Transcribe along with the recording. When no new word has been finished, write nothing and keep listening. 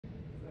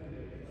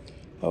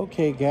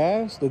Okay,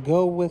 guys, to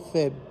go with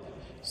that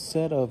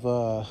set of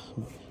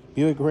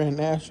Buick Grand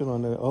National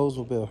and the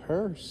Oldsmobile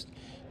Hearse,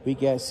 we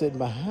got sitting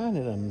behind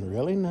it a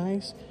really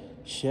nice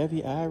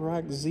Chevy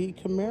IROC Z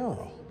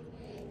Camaro.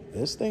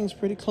 This thing's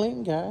pretty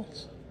clean,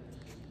 guys.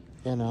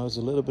 You know, it's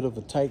a little bit of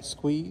a tight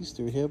squeeze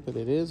through here, but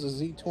it is a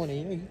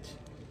Z28.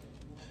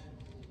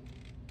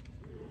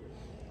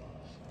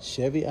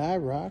 Chevy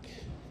IROC.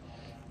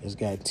 It's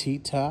got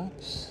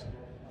T-tops.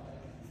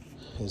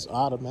 It's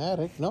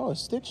automatic. No,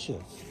 it's stick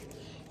shift.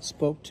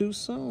 Spoke too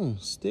soon.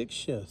 Stick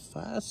shift,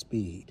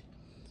 5-speed.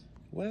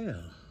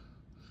 Well,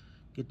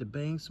 get to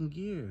bang some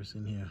gears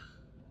in here.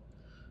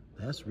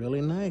 That's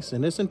really nice.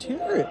 And this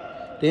interior,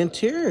 the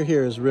interior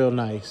here is real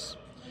nice.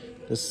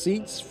 The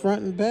seats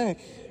front and back,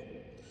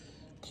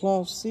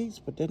 cloth seats,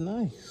 but they're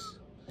nice.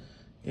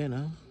 You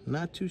know,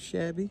 not too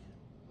shabby.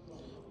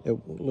 They're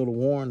a little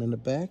worn in the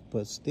back,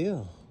 but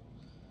still.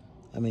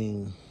 I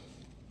mean,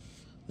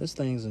 this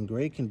thing's in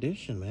great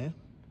condition, man.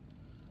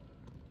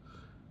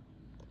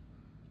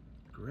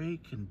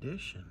 Great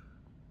condition.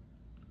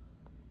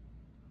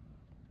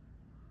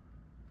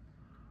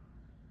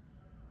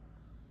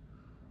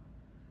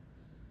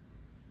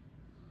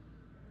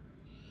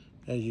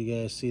 As you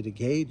guys see the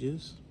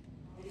gauges,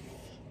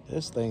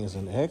 this thing is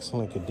in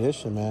excellent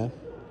condition, man.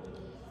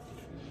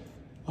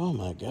 Oh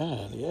my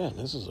God, yeah,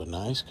 this is a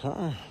nice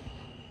car.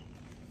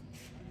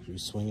 You're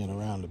swinging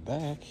around the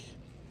back.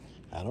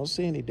 I don't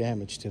see any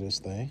damage to this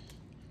thing.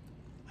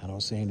 I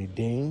don't see any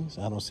dings.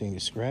 I don't see any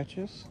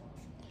scratches.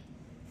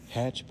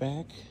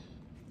 Hatchback.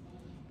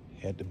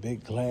 Had the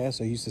big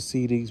glass. I used to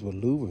see these with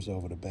louvers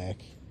over the back.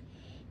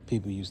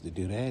 People used to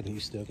do that. And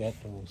you still got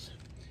those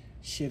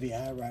Chevy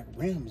IROC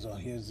rims on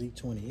here,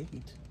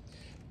 Z28.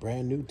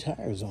 Brand new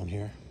tires on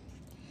here.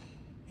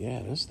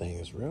 Yeah, this thing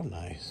is real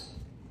nice.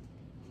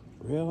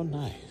 Real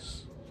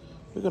nice.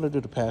 We're gonna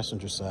do the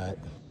passenger side.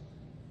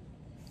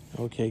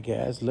 Okay,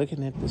 guys,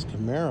 looking at this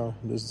Camaro,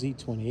 this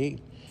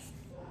Z28,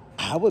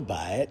 I would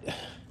buy it.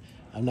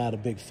 I'm not a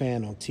big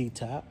fan on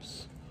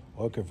T-tops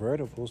or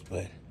convertibles,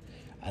 but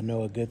I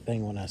know a good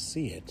thing when I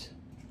see it.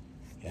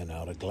 You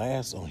know, the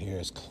glass on here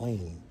is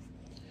clean.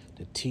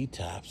 The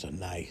T-tops are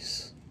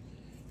nice,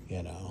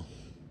 you know.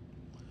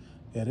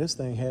 Yeah, this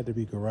thing had to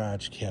be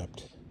garage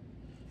kept.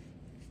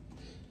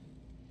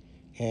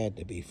 Had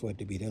to be for it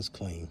to be this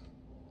clean.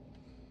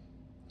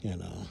 You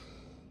know,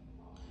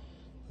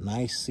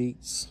 nice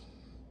seats.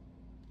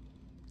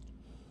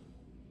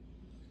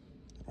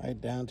 Right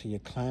down to your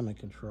climate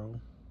control.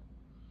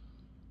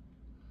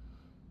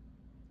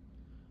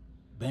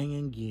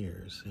 Banging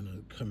gears in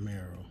a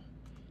Camaro.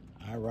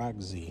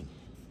 IROC Z.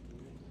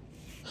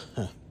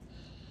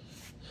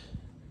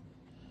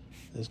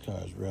 This car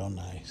is real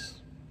nice.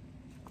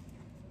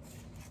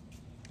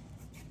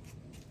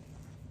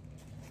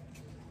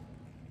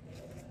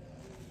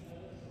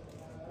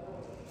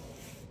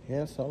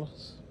 Yeah,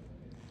 fellas.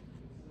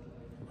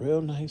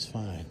 Real nice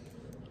find.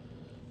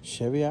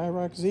 Chevy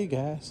IROC Z,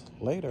 guys.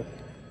 Later.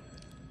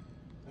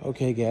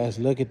 Okay, guys,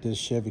 look at this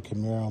Chevy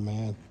Camaro,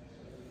 man.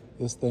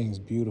 This thing's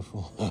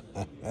beautiful.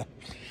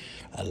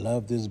 I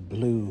love this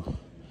blue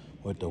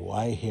with the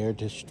white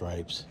heritage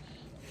stripes.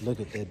 Look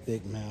at that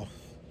big mouth.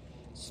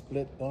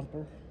 Split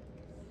bumper.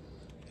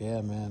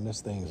 Yeah, man,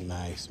 this thing's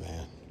nice,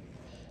 man.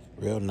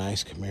 Real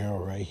nice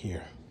Camaro right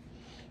here.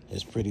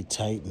 It's pretty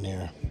tight in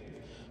there.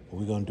 But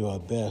we're going to do our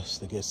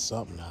best to get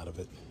something out of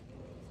it.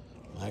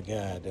 My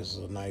God, this is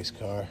a nice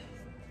car.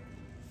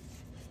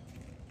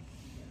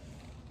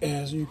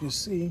 As you can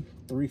see,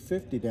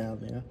 350 down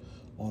there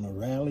on a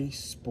Rally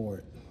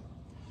Sport.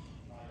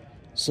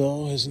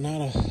 So it's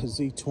not a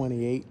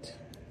Z28.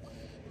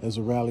 It's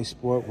a Rally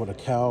Sport with a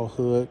cowl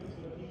hood.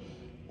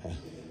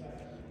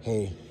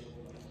 Hey,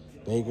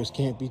 beggars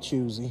can't be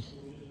choosy.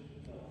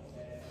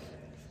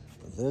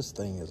 But this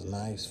thing is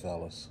nice,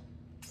 fellas.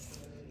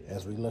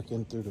 As we look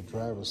in through the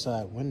driver's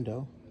side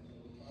window,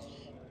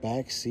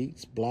 back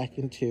seats, black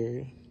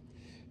interior,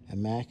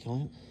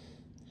 immaculate.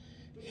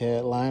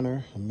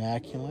 Headliner,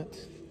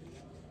 immaculate.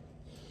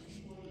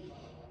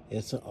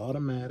 It's an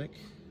automatic.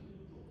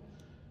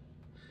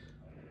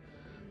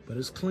 But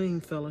it's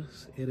clean,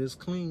 fellas. It is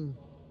clean.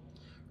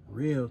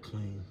 Real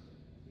clean.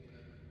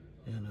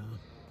 You know.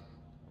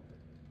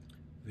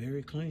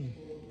 Very clean.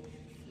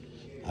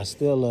 I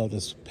still love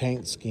this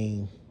paint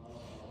scheme.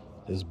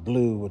 This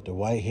blue with the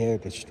white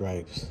heritage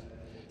stripes.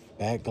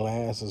 Back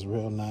glass is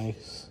real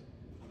nice.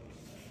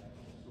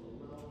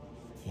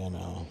 You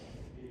know.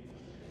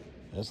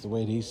 That's the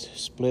way these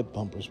split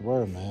bumpers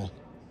were, man.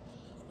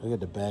 Look at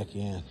the back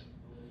end.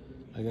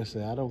 Like I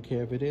said, I don't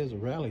care if it is a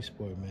Rally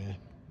Sport, man.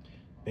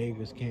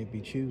 Beggars can't be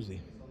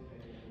choosy.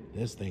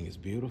 This thing is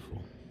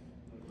beautiful.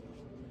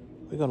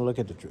 We're gonna look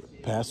at the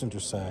passenger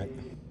side.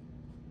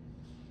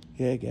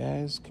 Yeah,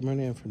 guys, coming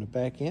in from the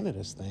back end of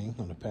this thing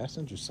on the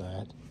passenger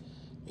side,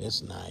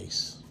 it's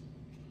nice.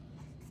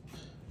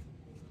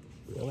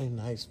 Really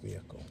nice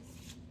vehicle.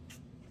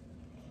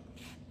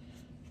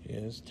 Yeah,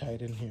 it's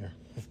tight in here.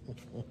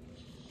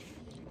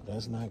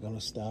 That's not going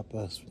to stop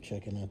us from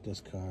checking out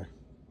this car.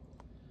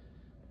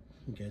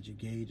 You got your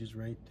gauges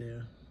right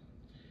there.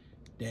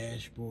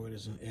 Dashboard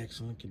is in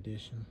excellent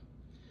condition.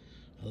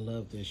 I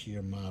love this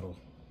year model.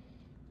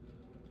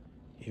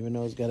 Even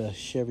though it's got a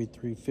Chevy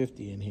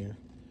 350 in here,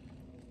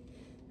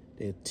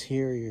 the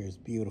interior is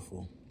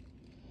beautiful.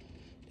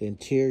 The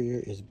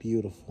interior is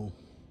beautiful.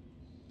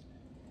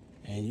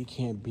 And you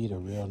can't beat a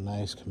real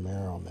nice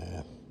Camaro,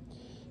 man.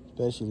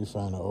 Especially if you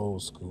find an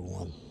old school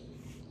one.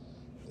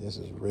 This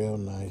is real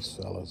nice,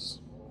 fellas.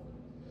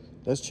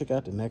 Let's check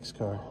out the next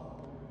car.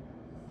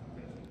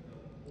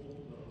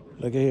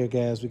 Look at here,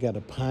 guys. We got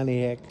a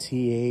Pontiac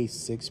TA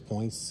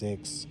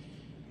 6.6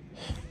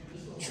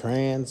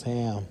 Trans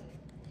Am.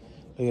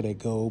 Look at that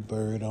gold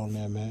bird on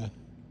there, man.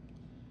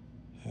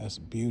 That's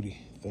a beauty.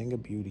 Thing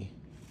of beauty.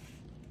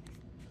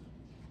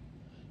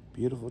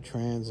 Beautiful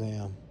Trans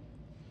Am.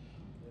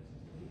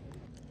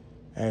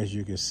 As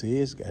you can see,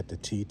 it's got the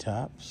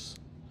T-tops.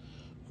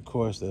 Of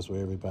course, that's what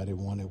everybody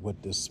wanted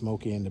with the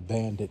Smokey and the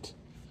Bandit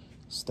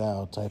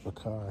style type of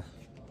car.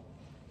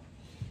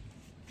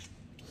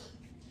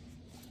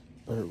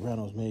 Burt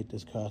Reynolds made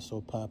this car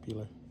so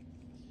popular.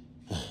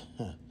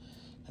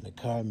 And the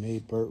car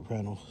made Burt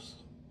Reynolds.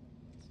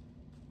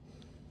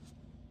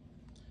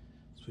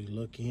 As we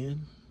look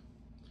in,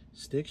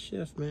 stick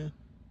shift, man.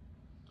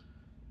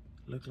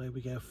 Look like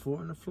we got 4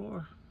 on the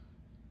floor.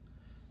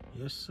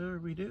 Yes, sir,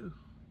 we do.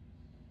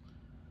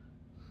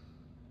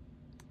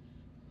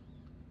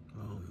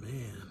 Oh,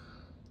 man.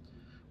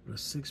 With a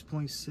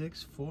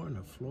 6.6, 4 on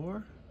the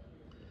floor.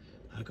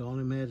 I can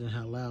only imagine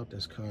how loud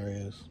this car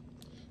is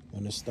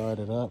when it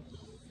started up.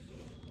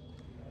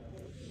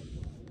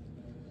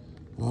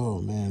 Oh,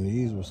 man,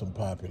 these were some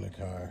popular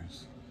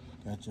cars.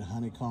 Got your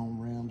honeycomb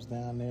rims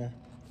down there.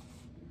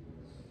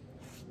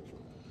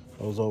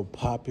 Those old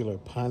popular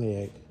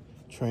Pontiac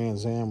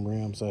Trans Am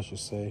rims, I should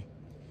say.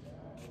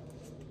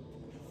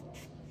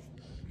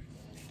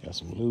 Got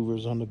some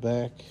louvers on the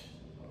back.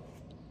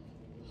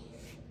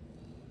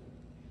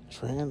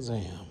 Trans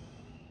Am.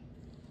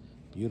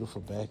 Beautiful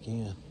back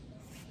end.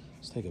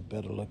 Let's take a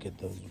better look at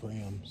those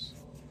rims.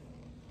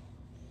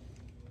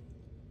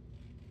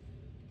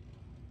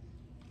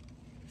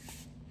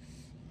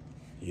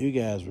 You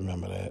guys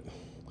remember that.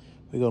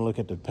 We're gonna look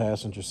at the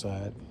passenger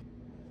side.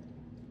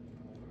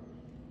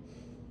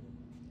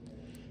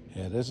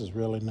 Yeah, this is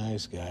really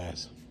nice,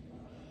 guys.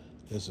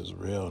 This is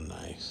real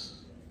nice.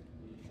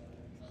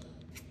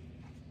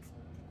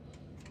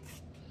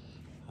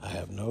 I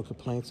have no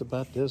complaints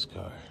about this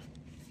car.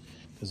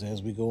 Because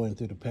as we go in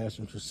through the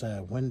passenger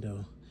side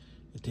window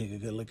and take a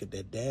good look at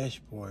that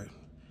dashboard,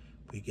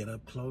 we get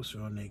up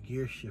closer on that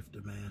gear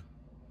shifter, man.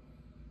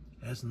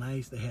 That's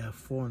nice to have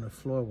 4 on the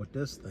floor with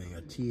this thing, a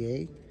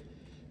TA.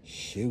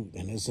 Shoot,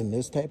 and it's in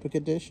this type of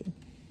condition.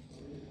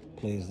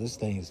 Please, this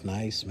thing's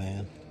nice,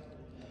 man.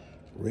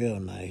 Real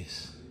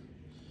nice.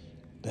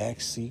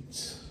 Back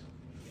seats.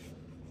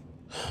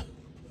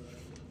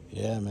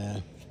 Yeah,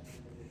 man.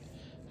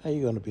 How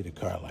you gonna beat a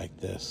car like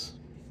this?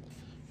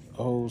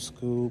 Old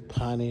school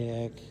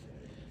Pontiac,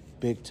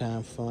 big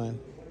time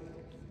fun.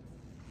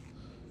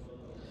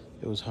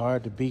 It was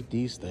hard to beat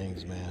these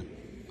things, man.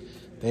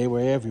 They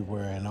were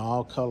everywhere in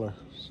all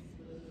colors,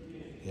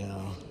 you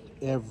know,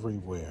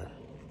 everywhere,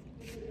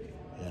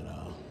 you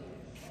know.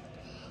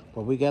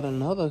 But we got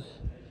another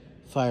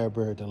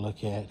Firebird to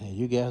look at, and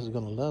you guys are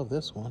gonna love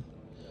this one.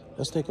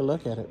 Let's take a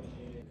look at it.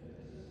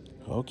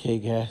 Okay,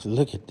 guys,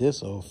 look at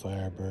this old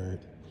Firebird.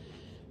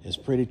 It's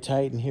pretty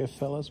tight in here,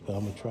 fellas, but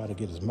I'm gonna try to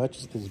get as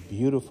much of this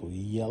beautiful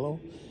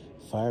yellow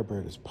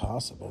Firebird as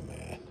possible,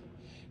 man.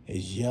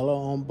 It's yellow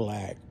on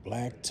black,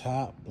 black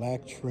top,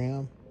 black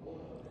trim.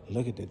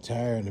 Look at the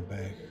tire in the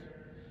back.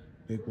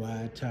 Big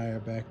wide tire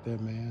back there,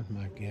 man.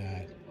 My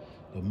God.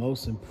 But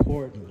most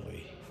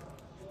importantly,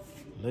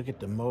 look at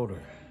the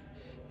motor.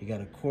 You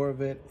got a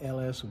Corvette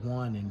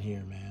LS1 in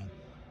here, man.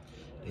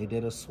 They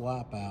did a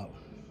swap out.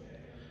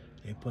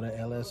 They put a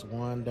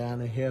LS1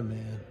 down in here,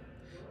 man.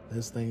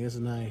 This thing is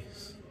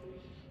nice.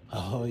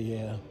 Oh,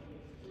 yeah.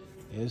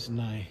 It's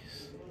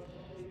nice.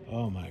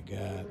 Oh, my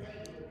God.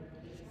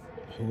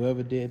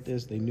 Whoever did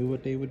this, they knew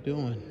what they were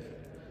doing.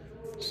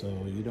 So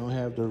you don't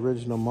have the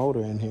original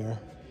motor in here.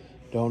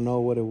 Don't know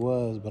what it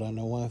was, but I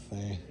know one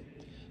thing.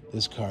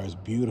 This car is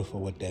beautiful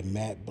with that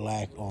matte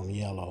black on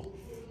yellow.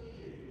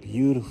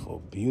 Beautiful,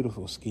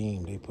 beautiful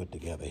scheme they put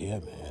together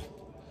here, man.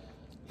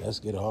 Let's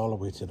get all the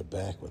way to the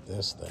back with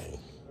this thing.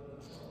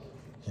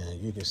 And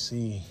you can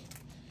see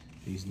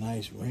these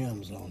nice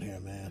rims on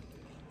here, man.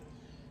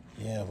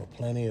 Yeah, with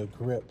plenty of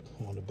grip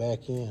on the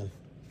back end.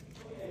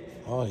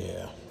 Oh,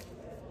 yeah.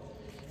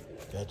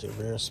 Got your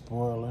rear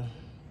spoiler.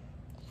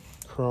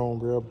 Chrome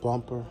rear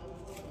bumper.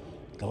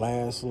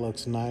 Glass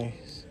looks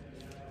nice.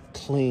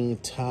 Clean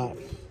top.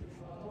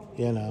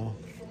 You know,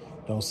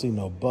 don't see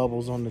no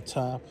bubbles on the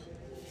top.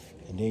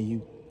 And then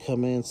you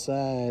come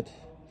inside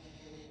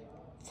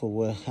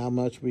for how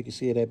much we can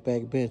see of that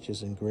back bench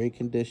is in great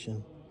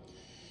condition.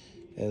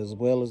 As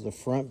well as the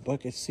front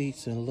bucket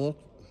seats, and look.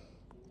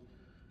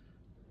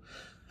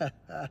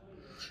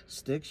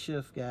 Stick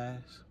shift,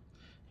 guys.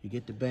 You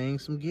get to bang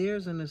some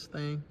gears in this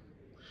thing.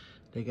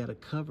 They got a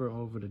cover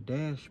over the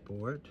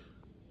dashboard.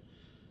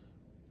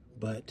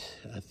 But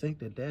I think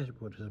the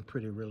dashboard is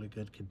in really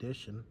good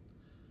condition.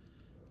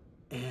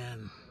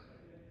 And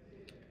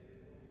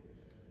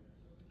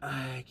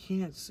I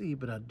can't see,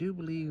 but I do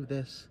believe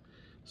this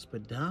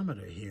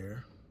speedometer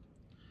here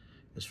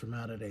is from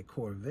out of that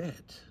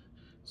Corvette.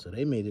 So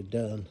they made it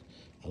done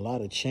a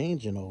lot of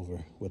changing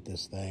over with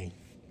this thing,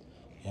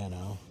 you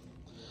know.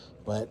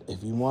 But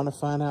if you want to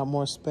find out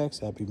more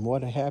specs, I'd be more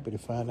than happy to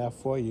find out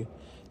for you.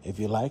 If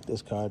you like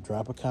this car,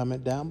 drop a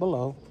comment down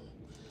below,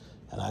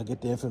 and I'll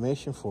get the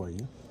information for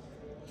you.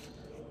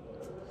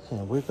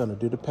 And we're going to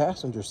do the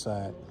passenger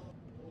side.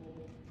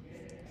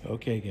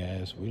 Okay,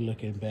 guys, we're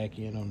looking back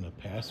in on the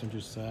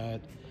passenger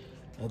side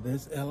of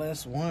this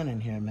LS1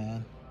 in here,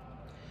 man.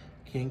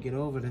 Can't get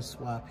over this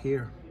swap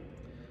here.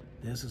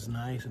 This is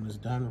nice and it's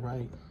done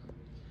right.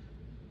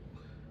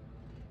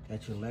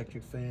 Got your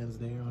electric fans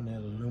there on that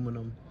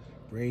aluminum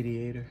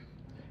radiator.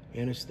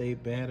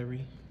 Interstate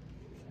battery.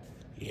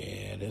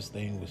 Yeah, this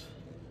thing was,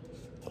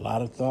 a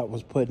lot of thought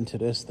was put into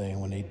this thing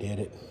when they did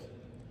it.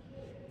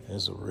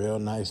 There's a real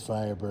nice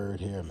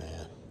Firebird here,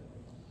 man.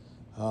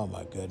 Oh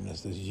my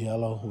goodness, this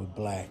yellow with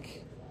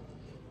black.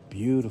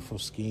 Beautiful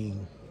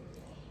scheme.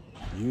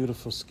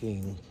 Beautiful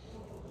scheme.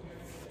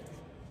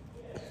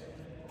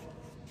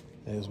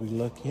 As we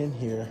look in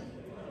here,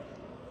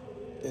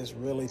 it's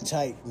really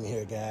tight in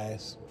here,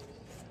 guys.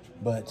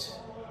 But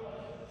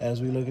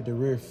as we look at the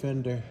rear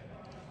fender,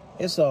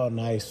 it's all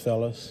nice,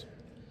 fellas.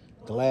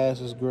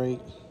 Glass is great.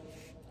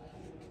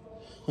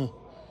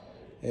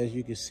 As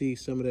you can see,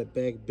 some of that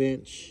back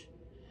bench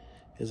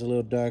is a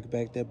little dark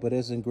back there, but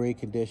it's in great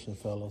condition,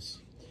 fellas.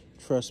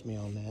 Trust me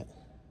on that.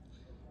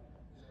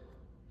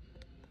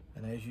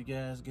 And as you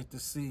guys get to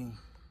see,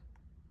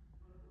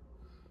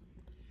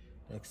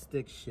 that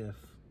stick shift.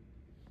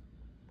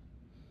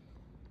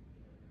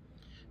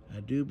 I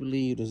do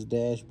believe this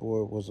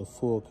dashboard was a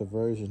full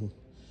conversion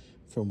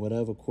from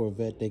whatever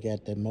Corvette they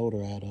got that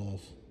motor out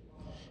of.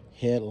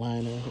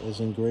 Headliner is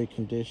in great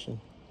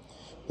condition.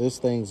 This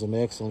thing's in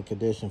excellent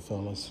condition,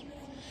 fellas.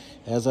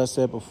 As I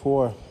said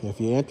before, if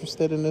you're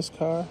interested in this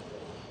car,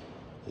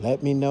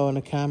 let me know in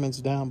the comments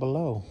down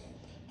below.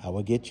 I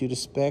will get you the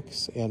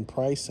specs and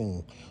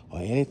pricing or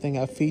anything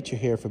I feature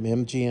here from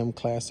MGM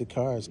Classic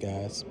Cars,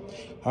 guys.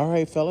 All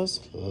right,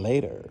 fellas,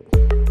 later.